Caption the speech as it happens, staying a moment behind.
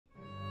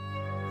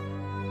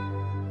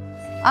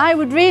I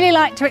would really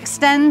like to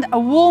extend a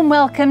warm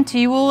welcome to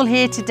you all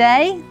here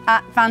today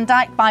at Van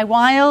Dyck by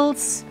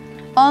Wilds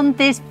on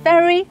this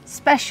very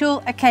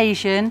special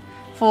occasion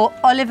for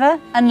Oliver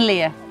and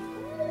Leia.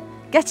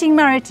 Getting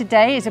married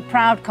today is a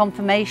proud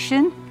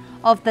confirmation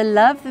of the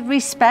love, the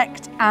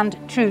respect and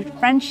true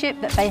friendship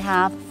that they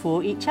have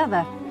for each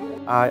other.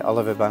 I,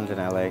 Oliver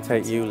Bandinelli,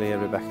 take you, Leia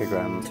Rebecca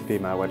Grant, to be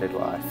my wedded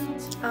wife.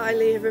 I,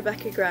 Leia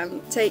Rebecca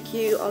Grant, take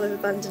you, Oliver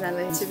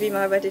Bandinelli, to be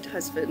my wedded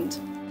husband.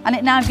 And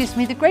it now gives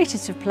me the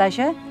greatest of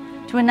pleasure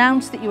to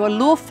announce that you are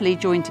lawfully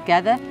joined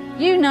together,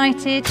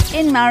 united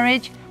in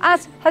marriage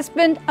as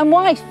husband and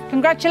wife.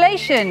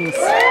 Congratulations!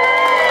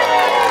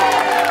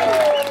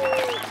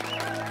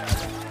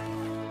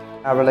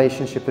 Our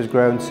relationship has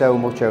grown so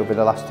much over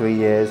the last 3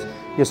 years.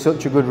 You're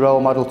such a good role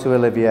model to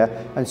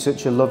Olivia and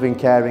such a loving,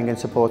 caring and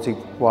supportive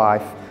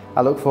wife.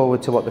 I look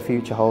forward to what the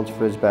future holds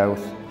for us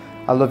both.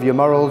 I love your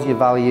morals, your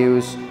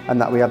values and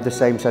that we have the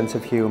same sense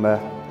of humour.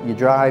 Your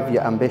drive,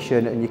 your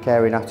ambition and your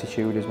caring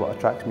attitude is what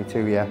attracts me to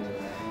you.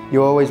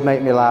 You always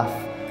make me laugh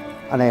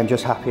and I am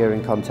just happier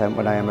and content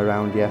when I am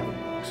around you.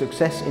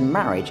 Success in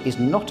marriage is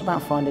not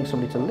about finding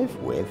somebody to live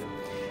with,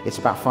 it's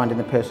about finding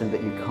the person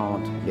that you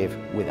can't live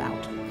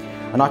without.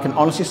 And I can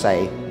honestly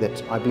say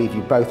that I believe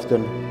you've both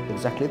done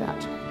exactly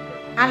that.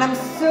 And I'm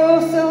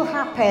so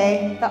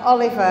happy that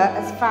Oliver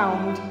has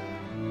found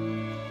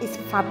his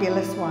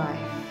fabulous wife.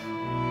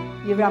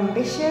 You're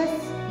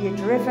ambitious, you're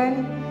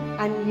driven,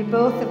 and you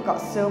both have got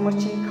so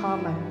much in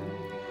common.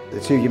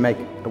 The two of you make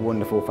a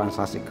wonderful,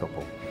 fantastic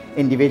couple.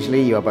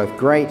 Individually, you are both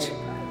great,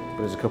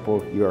 but as a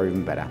couple, you are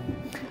even better.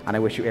 And I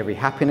wish you every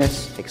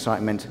happiness,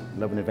 excitement,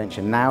 love and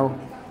adventure now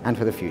and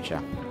for the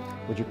future.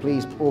 Would you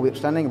please all be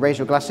upstanding, raise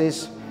your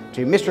glasses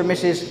to Mr. and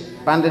Mrs.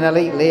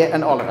 Bandinelli, Leia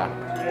and Oliver.